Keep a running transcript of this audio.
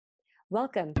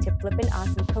Welcome to Flippin'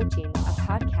 Awesome Coaching, a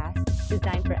podcast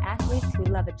designed for athletes who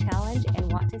love a challenge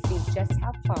and want to see just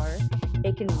how far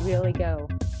they can really go.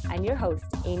 I'm your host,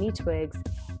 Amy Twiggs,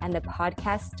 and the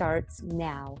podcast starts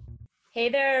now. Hey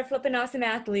there, Flippin' Awesome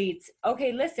athletes.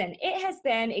 Okay, listen, it has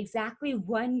been exactly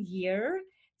 1 year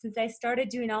since I started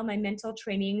doing all my mental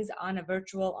trainings on a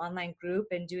virtual online group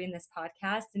and doing this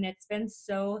podcast, and it's been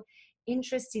so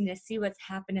interesting to see what's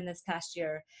happened in this past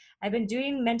year. I've been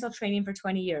doing mental training for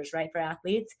 20 years, right, for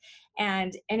athletes,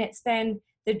 and it's been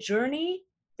the journey.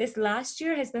 This last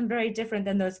year has been very different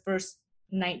than those first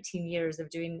 19 years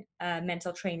of doing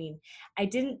mental training. I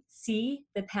didn't see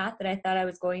the path that I thought I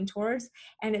was going towards,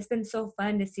 and it's been so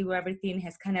fun to see where everything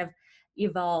has kind of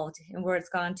evolved and where it's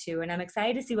gone to, and I'm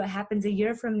excited to see what happens a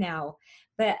year from now.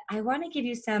 But I want to give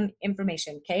you some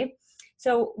information, okay?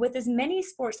 So with as many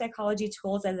sports psychology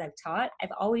tools as I've taught,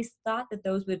 I've always thought that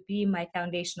those would be my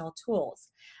foundational tools.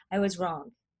 I was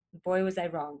wrong. Boy, was I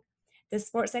wrong. The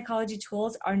sports psychology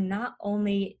tools are not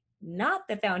only not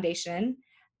the foundation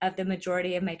of the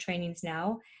majority of my trainings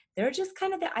now, they're just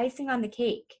kind of the icing on the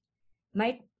cake.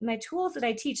 My tools that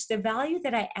I teach, the value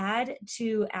that I add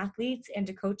to athletes and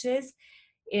to coaches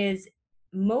is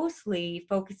mostly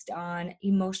focused on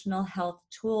emotional health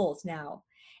tools now.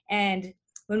 And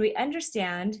when we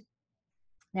understand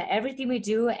that everything we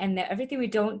do and that everything we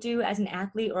don't do as an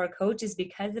athlete or a coach is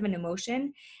because of an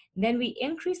emotion, then we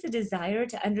increase the desire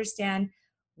to understand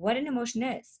what an emotion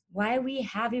is, why we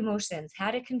have emotions,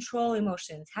 how to control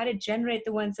emotions, how to generate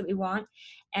the ones that we want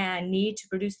and need to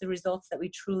produce the results that we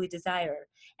truly desire,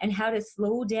 and how to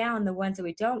slow down the ones that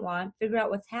we don't want, figure out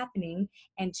what's happening,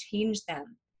 and change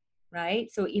them.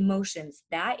 Right? So emotions,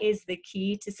 that is the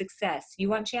key to success. You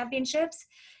want championships?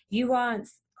 You want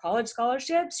college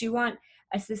scholarships? You want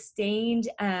a sustained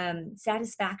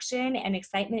satisfaction and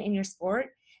excitement in your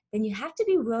sport? Then you have to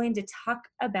be willing to talk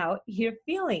about your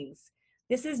feelings.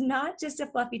 This is not just a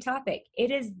fluffy topic. It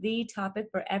is the topic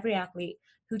for every athlete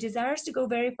who desires to go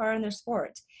very far in their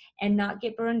sport and not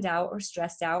get burned out or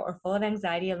stressed out or full of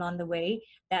anxiety along the way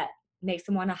that makes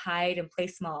them want to hide and play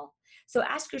small. So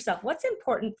ask yourself, what's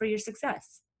important for your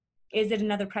success? Is it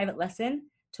another private lesson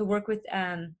to work with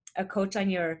a coach on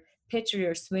your pitch or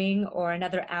your swing, or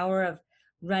another hour of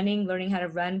running, learning how to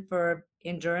run for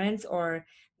endurance, or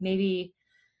maybe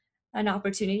an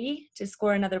opportunity to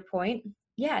score another point?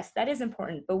 Yes, that is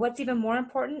important. But what's even more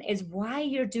important is why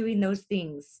you're doing those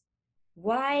things.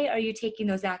 Why are you taking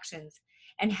those actions?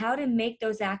 And how to make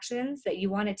those actions that you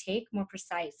want to take more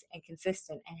precise and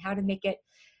consistent, and how to make it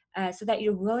so that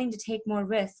you're willing to take more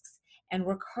risks and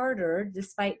work harder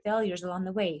despite failures along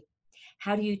the way.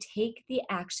 How do you take the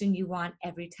action you want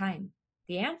every time?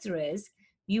 The answer is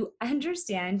you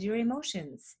understand your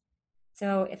emotions.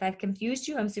 So if I've confused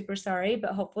you, I'm super sorry,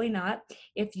 but hopefully not.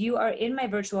 If you are in my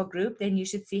virtual group, then you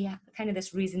should see kind of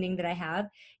this reasoning that I have.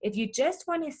 If you just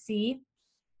want to see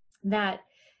that,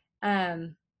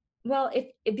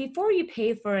 if before you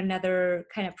pay for another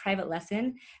kind of private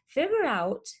lesson, figure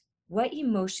out what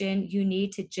emotion you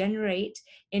need to generate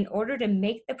in order to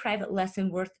make the private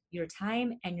lesson worth your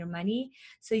time and your money,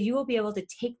 so you will be able to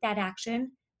take that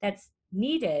action that's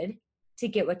needed to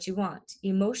get what you want.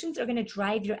 Emotions are going to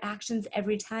drive your actions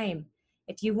every time.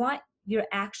 If you want your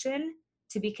action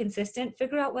to be consistent,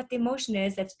 figure out what the emotion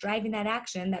is that's driving that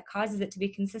action that causes it to be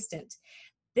consistent.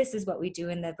 This is what we do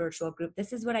in the virtual group.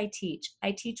 This is what I teach.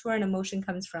 I teach where an emotion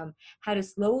comes from, how to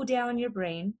slow down your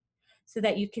brain so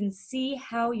that you can see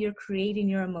how you're creating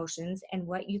your emotions and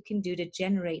what you can do to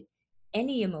generate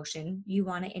any emotion you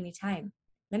want at any time.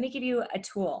 Let me give you a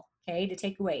tool, okay, to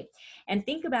take away. And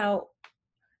think about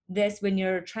this when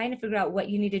you're trying to figure out what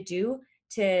you need to do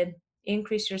to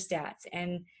increase your stats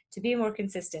and to be more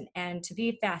consistent and to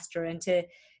be faster and to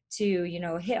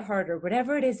hit harder,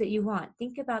 whatever it is that you want.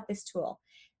 Think about this tool.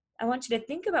 I want you to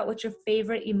think about what your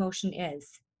favorite emotion is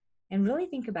and really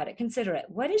think about it. Consider it.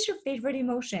 What is your favorite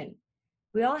emotion?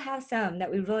 We all have some that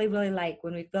we really, really like.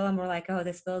 When we feel them, we're like, oh,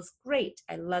 this feels great.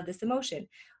 I love this emotion.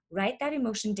 Write that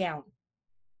emotion down,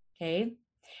 okay?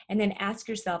 And then ask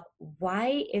yourself,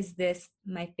 why is this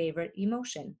my favorite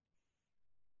emotion?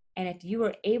 And if you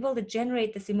were able to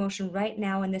generate this emotion right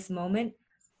now in this moment,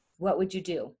 what would you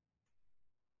do?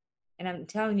 And I'm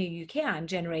telling you, you can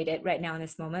generate it right now in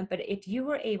this moment. But if you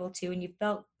were able to, and you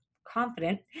felt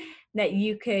confident that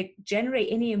you could generate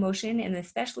any emotion, and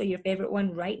especially your favorite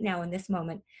one right now in this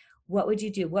moment, what would you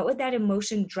do? What would that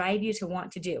emotion drive you to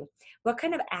want to do? What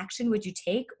kind of action would you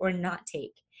take or not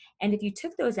take? And if you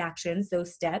took those actions,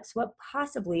 those steps, what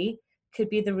possibly could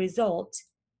be the result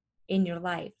in your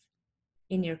life,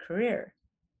 in your career?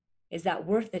 Is that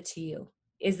worth it to you?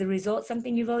 Is the result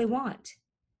something you really want?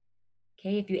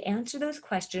 Okay, if you answer those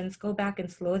questions, go back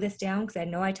and slow this down because I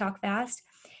know I talk fast.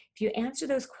 If you answer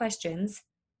those questions,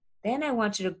 then I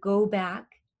want you to go back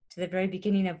to the very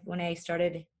beginning of when I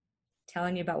started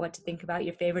telling you about what to think about,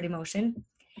 your favorite emotion,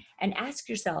 and ask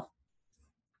yourself,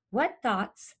 what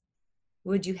thoughts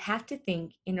would you have to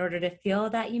think in order to feel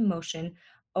that emotion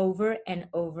over and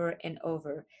over and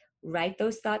over? Write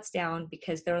those thoughts down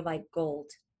because they're like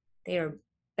gold. They are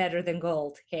better than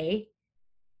gold, okay?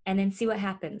 And then see what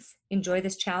happens. Enjoy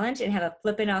this challenge and have a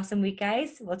flippin' awesome week,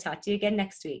 guys. We'll talk to you again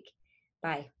next week.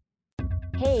 Bye.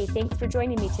 Hey, thanks for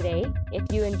joining me today.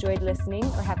 If you enjoyed listening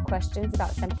or have questions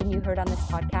about something you heard on this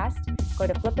podcast, go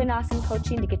to Flippin' Awesome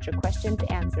Coaching to get your questions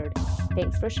answered.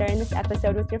 Thanks for sharing this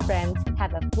episode with your friends.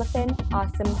 Have a flippin'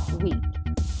 awesome week.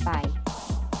 Bye.